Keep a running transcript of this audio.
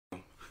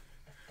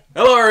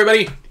Hello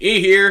everybody,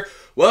 E here.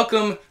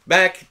 Welcome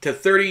back to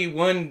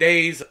 31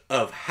 Days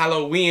of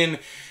Halloween.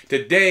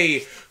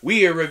 Today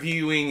we are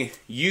reviewing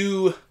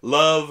You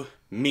Love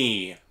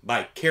Me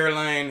by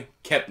Caroline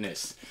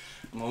Kepnes.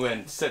 I'm going to go ahead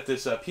and set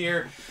this up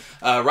here.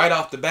 Right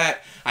off the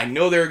bat, I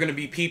know there are going to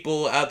be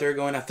people out there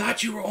going, I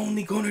thought you were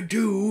only going to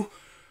do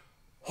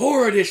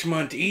horror this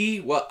month, E.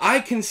 Well, I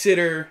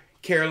consider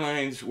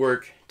Caroline's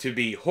work to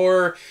be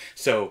horror,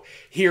 so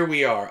here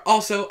we are.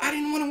 Also, I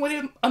didn't want to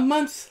wait a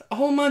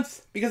whole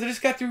month, because I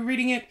just got through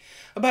reading it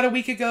about a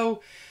week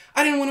ago.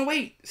 I didn't want to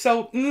wait,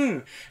 so,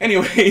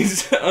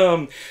 anyways,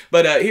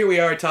 but here we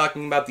are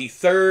talking about the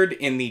third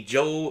in the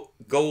Joel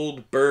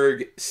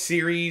Goldberg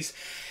series,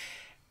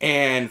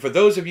 and for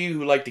those of you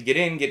who like to get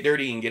in, get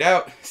dirty, and get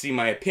out, see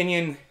my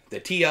opinion, the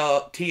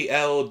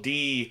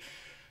TLDW,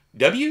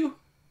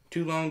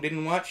 too long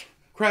didn't watch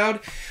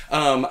crowd.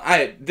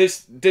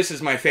 This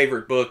is my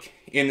favorite book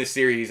in the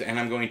series, and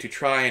I'm going to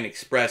try and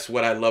express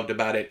what I loved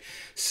about it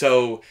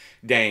so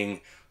dang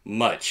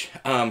much.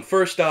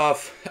 First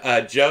off,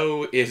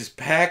 Jo is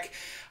back.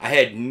 I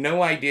had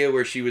no idea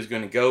where she was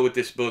going to go with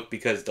this book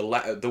because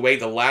the way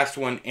the last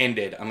one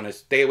ended, I'm going to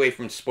stay away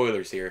from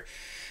spoilers here.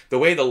 The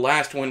way the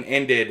last one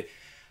ended,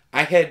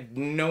 I had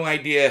no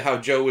idea how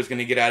Jo was going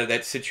to get out of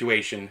that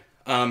situation.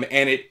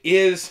 And it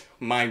is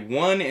my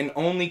one and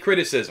only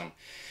criticism.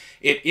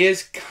 It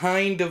is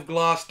kind of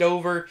glossed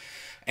over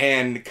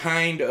and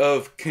kind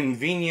of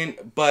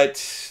convenient,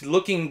 but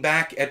looking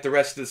back at the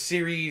rest of the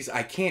series,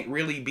 I can't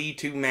really be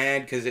too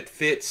mad because it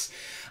fits.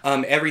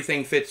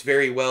 Everything fits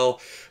very well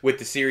with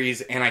the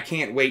series, and I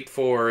can't wait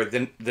for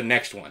the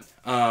next one.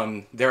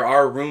 There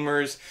are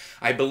rumors.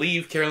 I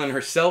believe Carolyn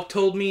herself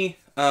told me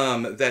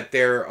that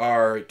there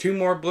are two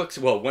more books.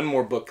 Well, one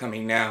more book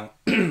coming now.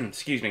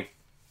 Excuse me.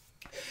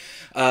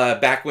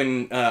 Back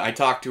when I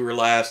talked to her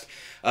last,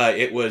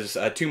 it was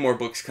two more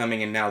books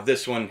coming, and now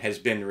this one has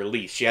been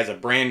released. She has a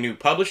brand new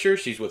publisher.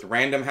 She's with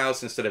Random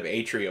House instead of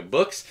Atria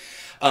Books.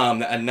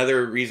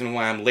 Another reason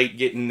why I'm late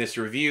getting this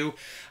review.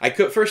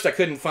 First, I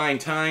couldn't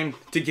find time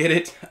to get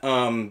it.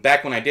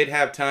 Back when I did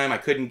have time, I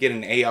couldn't get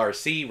an ARC.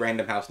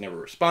 Random House never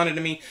responded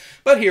to me,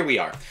 but here we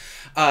are.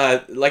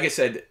 Like I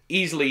said,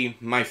 easily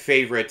my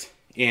favorite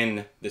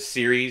in the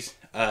series.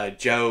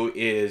 Jo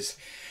is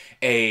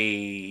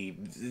I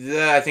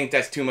think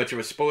that's too much of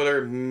a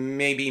spoiler.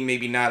 Maybe,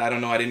 maybe not. I don't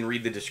know. I didn't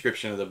read the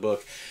description of the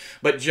book.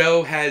 But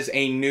Jo has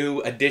a new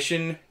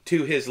addition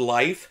to his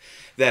life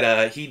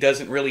that he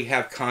doesn't really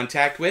have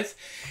contact with.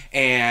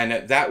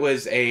 And that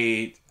was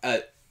I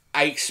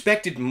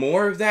expected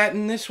more of that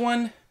in this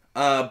one,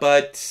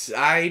 but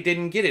I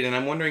didn't get it. And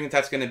I'm wondering if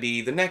that's going to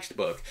be the next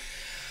book.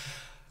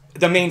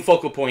 The main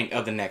focal point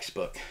of the next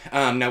book.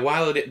 Now,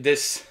 while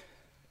this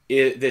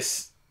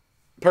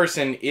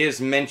person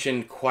is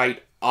mentioned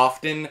quite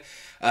often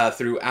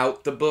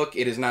throughout the book,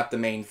 it is not the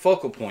main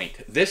focal point.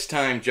 This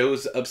time,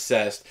 Jo's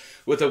obsessed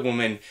with a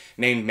woman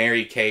named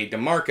Mary Kay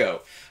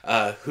DeMarco,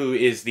 who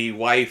is the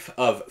wife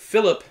of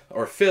Phil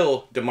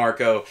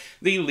DeMarco,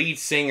 the lead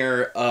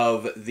singer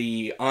of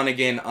the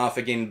on-again,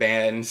 off-again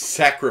band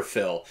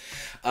Sacrifill.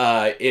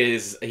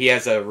 He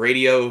has a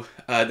radio,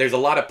 there's a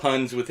lot of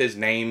puns with his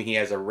name. He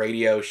has a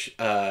radio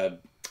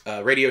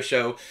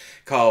show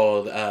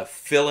called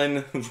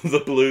Fillin'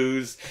 the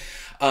Blues.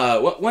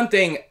 One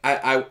thing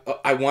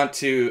I want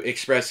to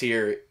express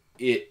here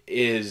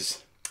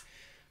is,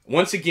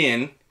 once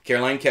again,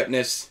 Caroline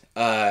Kepnes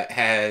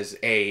has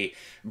a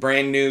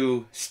brand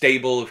new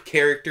stable of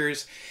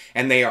characters,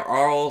 and they are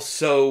all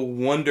so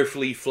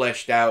wonderfully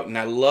fleshed out, and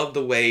I love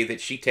the way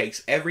that she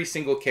takes every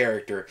single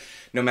character,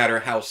 no matter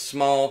how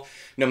small,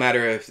 no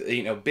matter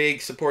if,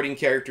 big supporting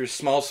characters,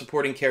 small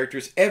supporting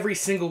characters, every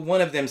single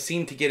one of them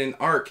seem to get an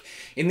arc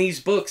in these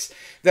books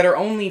that are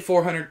only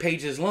 400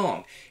 pages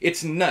long.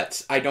 It's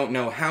nuts. I don't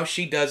know how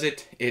she does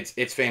it.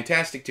 It's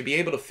fantastic to be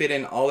able to fit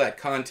in all that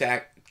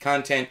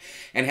content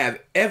and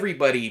have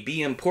everybody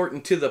be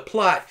important to the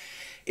plot.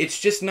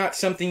 It's just not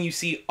something you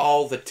see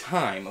all the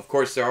time. Of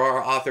course, there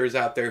are authors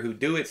out there who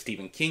do it.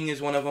 Stephen King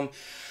is one of them.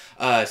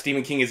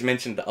 Stephen King is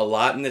mentioned a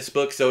lot in this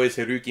book. So is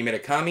Haruki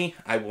Murakami.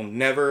 I will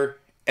never,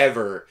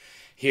 ever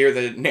hear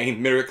the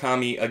name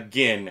Murakami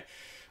again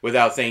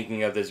without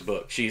thinking of this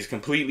book. She's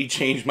completely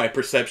changed my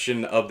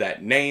perception of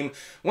that name.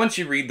 Once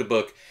you read the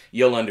book,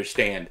 you'll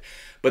understand.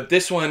 But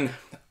this one,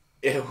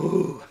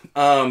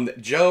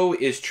 Jo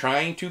is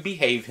trying to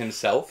behave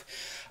himself.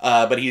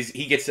 But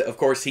he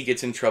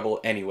gets in trouble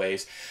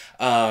anyways.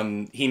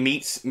 He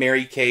meets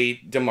Mary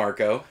Kay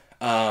DeMarco,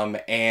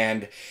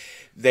 and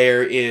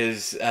there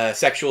is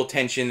sexual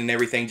tension and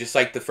everything, just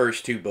like the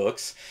first two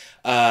books.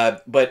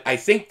 But I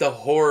think the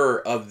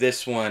horror of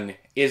this one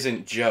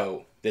isn't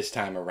Jo this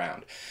time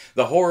around.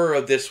 The horror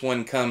of this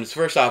one comes,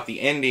 first off, the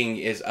ending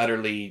is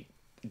utterly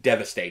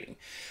devastating.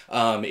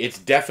 It's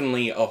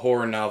definitely a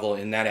horror novel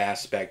in that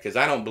aspect, because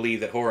I don't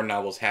believe that horror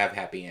novels have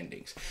happy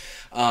endings.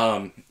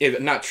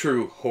 Not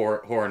true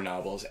horror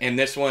novels. And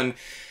this one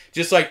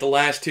just like the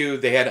last two,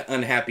 they had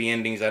unhappy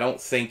endings. I don't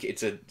think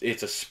it's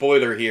a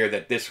spoiler here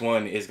that this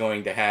one is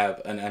going to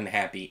have an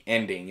unhappy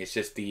ending. It's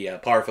just the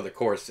par for the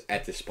course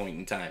at this point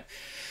in time.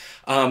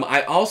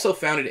 I also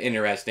found it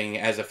interesting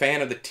as a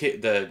fan of the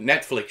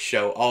Netflix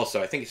show.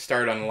 Also, I think it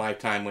started on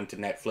Lifetime, went to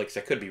Netflix.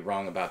 I could be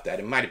wrong about that.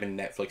 It might have been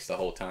Netflix the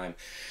whole time.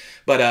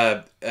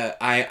 But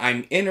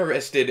I'm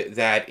interested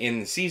that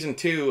in season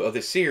 2 of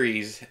the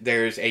series,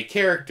 there's a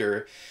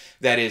character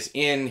that is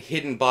in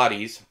Hidden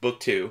Bodies, book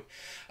 2.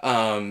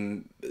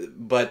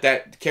 But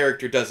that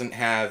character doesn't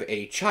have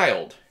a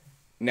child.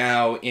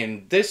 Now,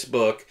 in this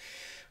book,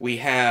 we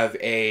have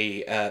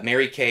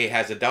Mary Kay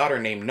has a daughter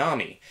named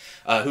Nami,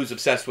 who's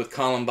obsessed with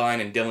Columbine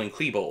and Dylan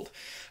Klebold.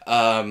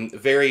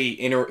 Very,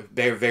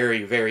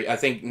 I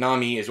think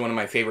Nami is one of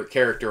my favorite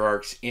character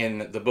arcs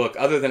in the book,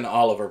 other than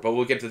Oliver, but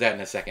we'll get to that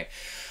in a second.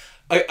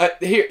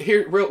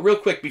 Here, real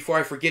quick, before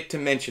I forget to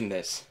mention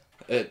this,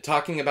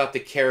 talking about the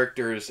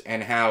characters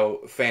and how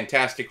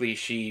fantastically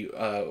she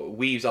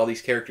weaves all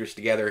these characters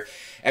together.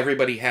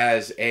 Everybody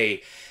has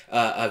a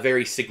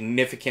very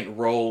significant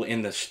role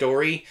in the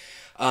story.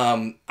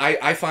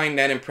 I find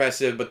that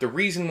impressive, but the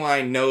reason why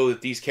I know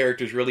that these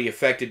characters really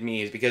affected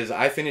me is because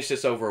I finished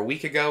this over a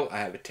week ago. I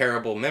have a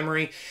terrible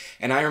memory,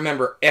 and I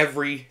remember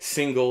every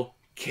single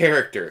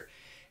character.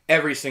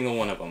 Every single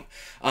one of them.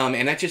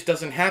 And that just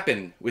doesn't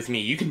happen with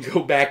me. You can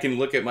go back and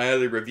look at my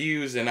other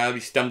reviews, and I'll be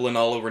stumbling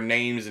all over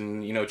names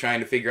and, trying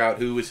to figure out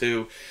who was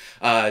who,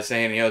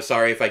 saying,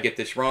 sorry if I get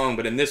this wrong.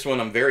 But in this one,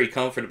 I'm very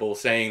comfortable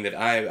saying that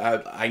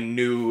I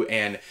knew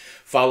and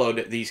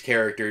followed these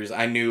characters.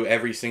 I knew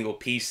every single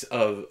piece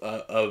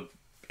of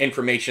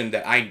information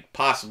that I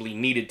possibly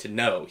needed to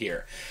know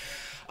here.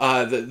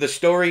 The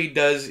story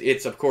does,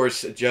 of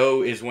course,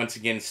 Joe is once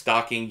again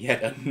stalking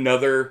yet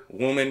another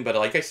woman, but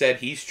like I said,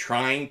 he's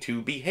trying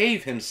to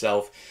behave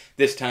himself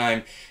this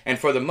time, and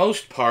for the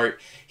most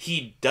part,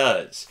 he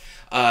does.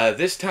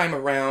 This time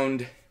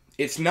around,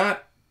 it's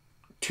not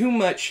too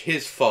much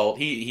his fault.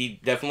 He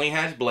definitely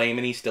has blame,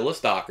 and he's still a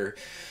stalker.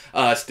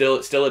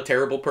 Still a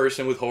terrible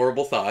person with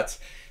horrible thoughts,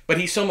 but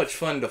he's so much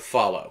fun to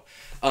follow.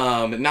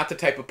 Not the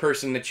type of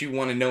person that you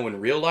want to know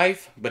in real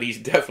life, but he's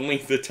definitely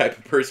the type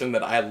of person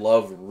that I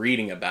love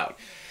reading about.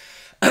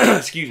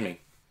 Excuse me.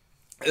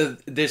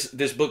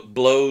 This book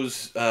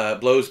blows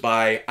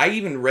by. I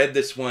even read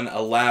this one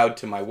aloud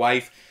to my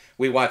wife.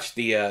 We watched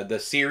the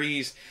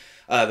series,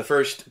 the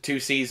first 2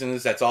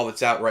 seasons. That's all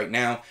that's out right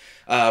now.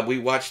 We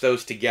watched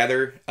those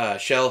together.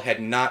 Shell had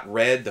not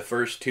read the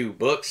first 2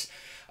 books.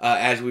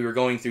 As we were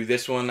going through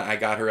this one, I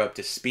got her up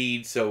to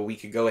speed so we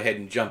could go ahead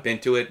and jump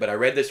into it. But I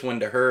read this one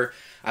to her.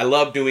 I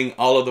love doing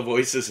all of the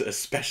voices,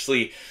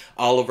 especially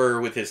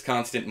Oliver with his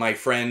constant "my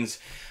friends."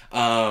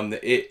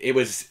 It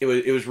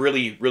was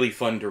really, really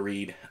fun to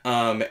read.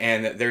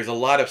 And there's a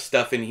lot of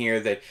stuff in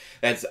here that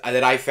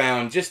I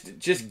found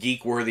just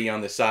geek worthy on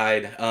the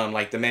side.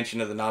 Like the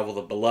mention of the novel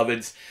The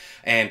Beloveds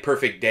and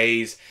Perfect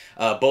Days.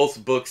 Both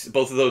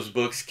of those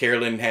books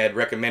Carolyn had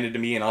recommended to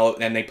me,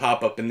 and they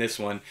pop up in this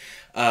one.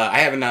 I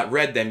have not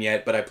read them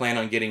yet, but I plan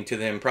on getting to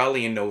them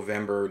probably in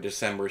November or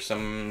December,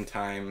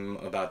 sometime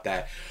about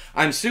that.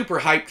 I'm super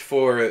hyped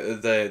for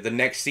the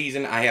next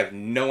season. I have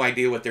no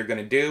idea what they're going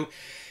to do,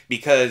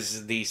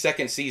 because the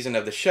second season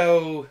of the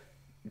show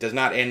does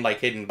not end like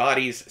Hidden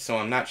Bodies, so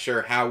I'm not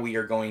sure how we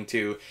are going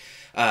to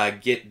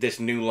get this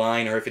new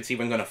line, or if it's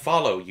even going to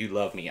follow You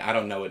Love Me. I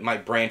don't know. It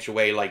might branch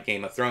away like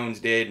Game of Thrones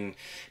did, and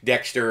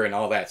Dexter, and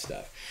all that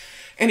stuff.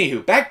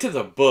 Anywho, back to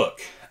the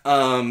book.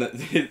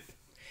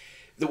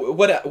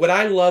 What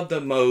I love the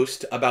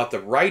most about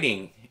the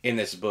writing in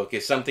this book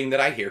is something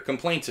that I hear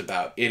complaints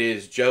about. It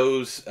is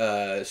Joe's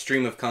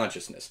stream of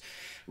consciousness,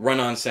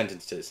 run-on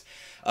sentences,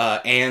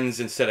 ands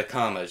instead of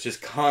commas,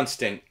 just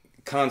constant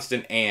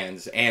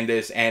ands, and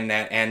this, and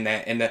that, and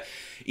that, and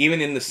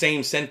even in the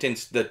same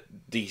sentence, the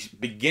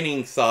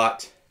beginning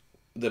thought,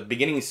 the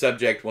beginning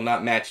subject will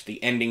not match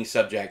the ending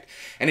subject,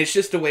 and it's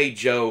just the way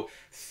Joe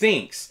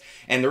thinks.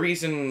 And the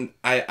reason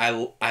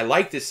I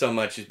like this so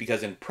much is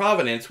because in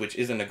Providence, which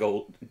isn't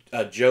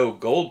a Joe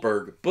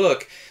Goldberg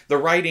book, the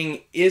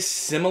writing is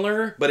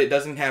similar, but it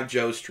doesn't have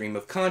Joe's stream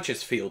of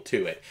conscious feel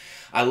to it.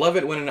 I love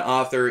it when an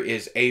author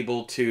is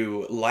able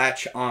to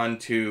latch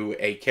onto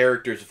a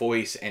character's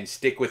voice and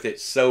stick with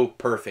it so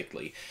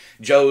perfectly.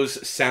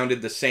 Joe's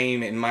sounded the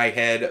same in my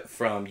head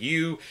from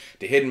You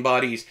to Hidden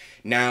Bodies,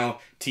 now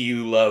to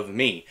You Love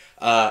Me.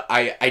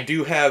 I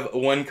do have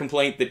one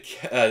complaint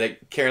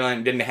that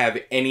Caroline didn't have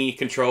any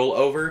control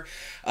over.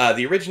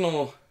 The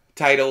original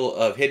title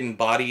of Hidden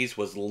Bodies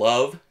was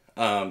Love.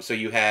 So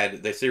you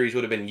had, the series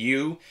would have been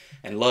You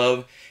and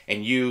Love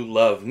and You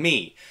Love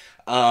Me.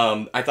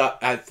 I thought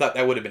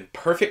that would have been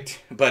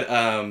perfect, but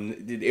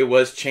it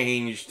was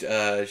changed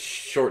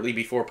shortly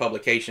before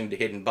publication to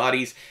Hidden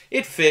Bodies.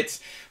 It fits,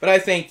 but I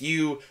think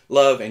You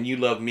Love and You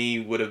Love Me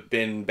would have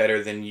been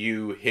better than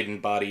You, Hidden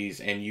Bodies,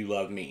 and You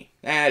Love Me.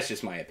 That's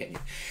just my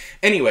opinion.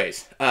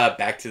 Anyways,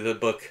 back to the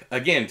book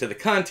again, to the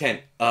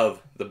content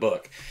of the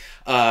book.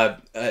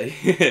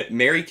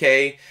 Mary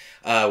Kay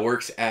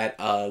works at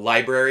a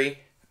library.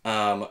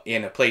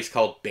 in a place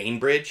called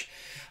Bainbridge.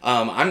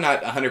 I'm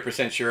not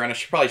 100% sure, and I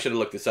probably should have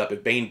looked this up,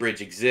 if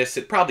Bainbridge exists.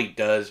 It probably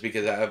does,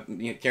 because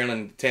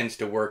Carolyn tends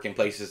to work in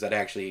places that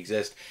actually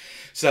exist.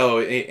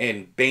 So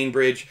in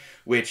Bainbridge,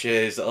 which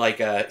is like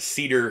a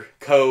Cedar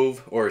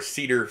Cove, or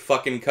Cedar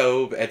fucking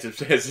Cove, as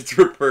it's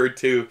referred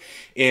to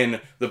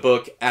in the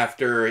book,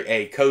 after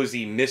a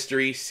cozy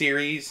mystery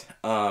series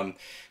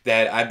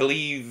that I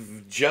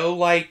believe Joe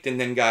liked and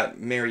then got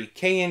Mary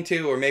Kay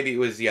into, or maybe it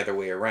was the other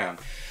way around.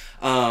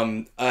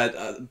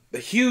 A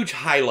huge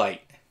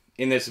highlight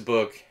in this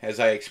book, as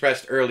I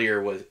expressed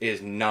earlier,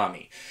 is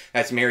Nami.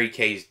 That's Mary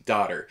Kay's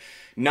daughter.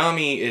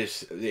 Nami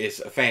is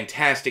a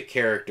fantastic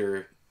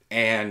character,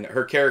 and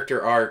her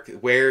character arc,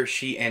 where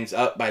she ends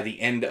up by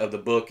the end of the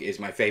book, is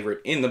my favorite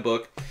in the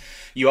book.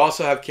 You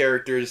also have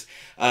characters,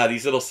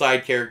 these little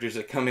side characters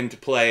that come into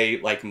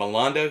play, like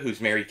Malanda, who's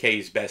Mary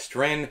Kay's best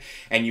friend,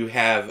 and you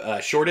have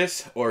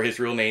Shortus, or his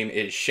real name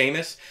is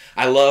Seamus.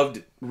 I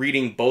loved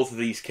reading both of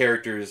these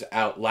characters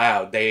out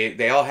loud.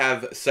 They all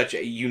have such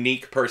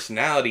unique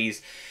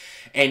personalities,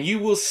 and you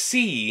will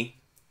see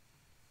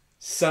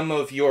some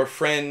of your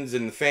friends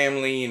and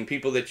family and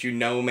people that you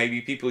know, maybe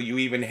people you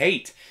even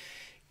hate,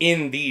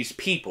 in these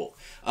people.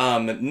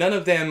 None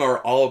of them are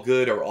all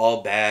good or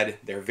all bad.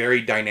 They're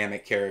very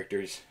dynamic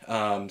characters.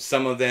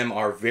 Some of them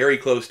are very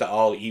close to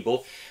all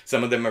evil.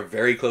 Some of them are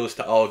very close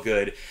to all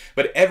good.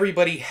 But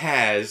everybody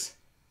has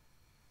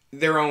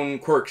their own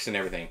quirks and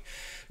everything.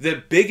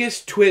 The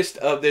biggest twist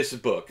of this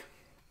book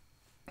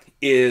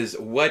is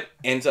what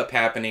ends up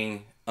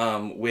happening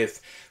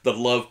with the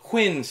Love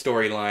Quinn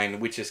storyline,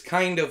 which is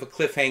kind of a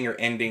cliffhanger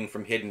ending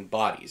from Hidden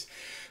Bodies.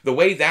 The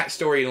way that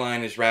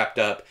storyline is wrapped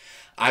up,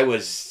 I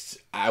was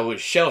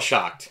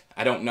shell-shocked.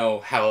 I don't know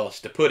how else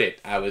to put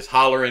it. I was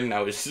hollering.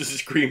 I was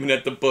screaming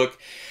at the book.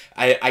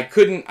 I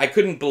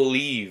couldn't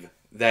believe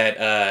that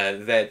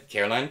that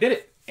Caroline did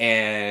it,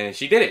 and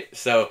she did it.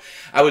 So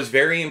I was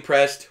very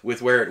impressed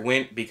with where it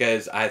went,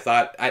 because I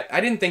thought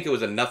I didn't think it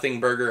was a nothing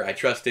burger. I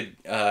trusted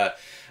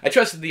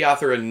the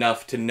author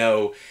enough to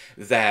know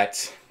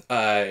that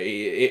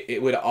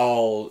it would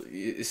all.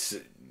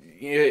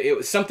 It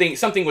was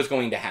something was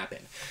going to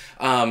happen.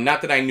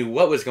 Not that I knew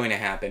what was going to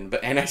happen,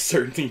 and I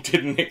certainly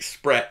didn't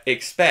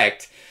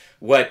expect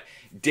what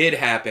did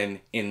happen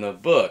in the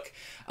book.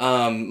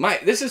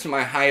 This is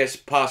my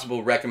highest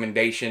possible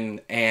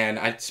recommendation, and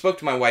I spoke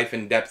to my wife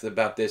in depth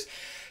about this.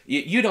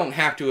 You don't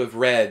have to have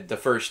read the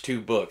first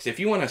two books. If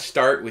you want to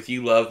start with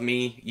You Love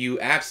Me, you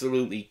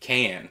absolutely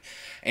can.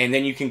 And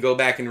then you can go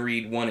back and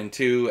read 1 and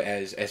 2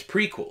 as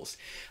prequels.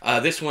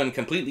 This one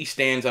completely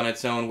stands on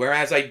its own,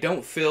 whereas I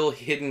don't feel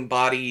Hidden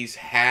Bodies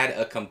had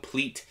a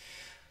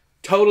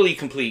totally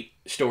complete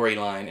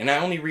storyline, and I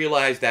only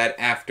realized that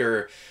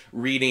after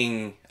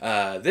reading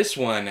this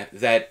one,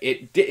 that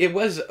it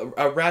was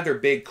a rather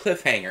big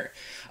cliffhanger.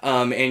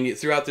 And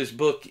throughout this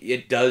book,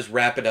 it does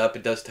wrap it up,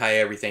 it does tie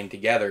everything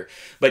together.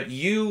 But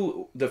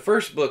the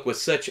first book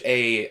was such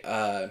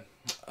a,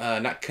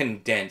 not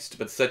condensed,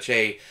 but such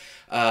a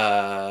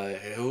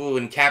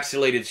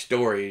encapsulated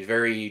story,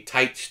 very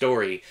tight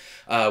story,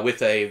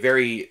 with a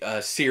very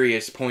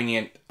serious,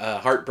 poignant,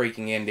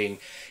 heartbreaking ending.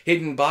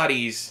 Hidden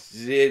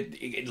Bodies,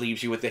 it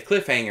leaves you with a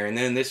cliffhanger, and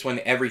then this one,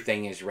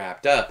 everything is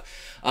wrapped up.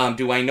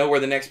 Do I know where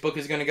the next book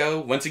is going to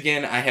go? Once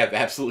again, I have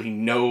absolutely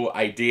no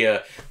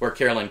idea where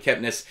Caroline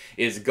Kepnes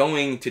is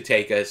going to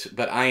take us,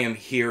 but I am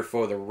here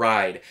for the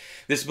ride.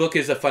 This book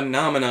is a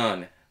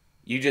phenomenon.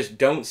 You just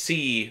don't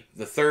see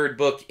the third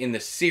book in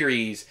the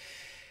series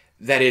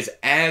that is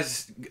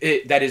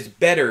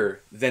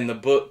better than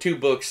the two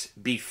books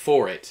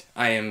before it.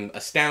 I am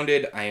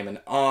astounded. I am in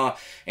awe,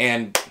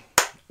 and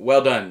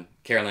well done,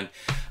 Carolyn.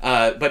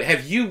 But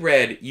have you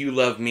read You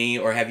Love Me,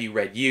 or have you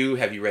read You?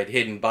 Have you read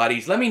Hidden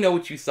Bodies? Let me know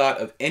what you thought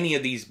of any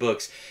of these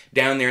books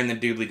down there in the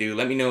doobly-doo.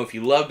 Let me know if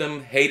you loved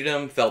them, hated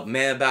them, felt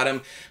meh about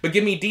them. But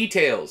give me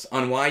details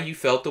on why you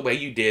felt the way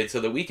you did, so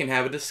that we can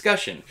have a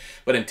discussion.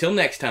 But until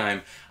next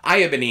time, I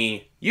have been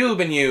E, you have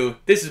been you.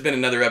 This has been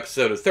another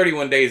episode of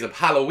 31 Days of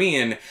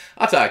Halloween.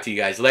 I'll talk to you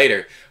guys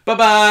later.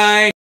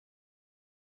 Bye-bye!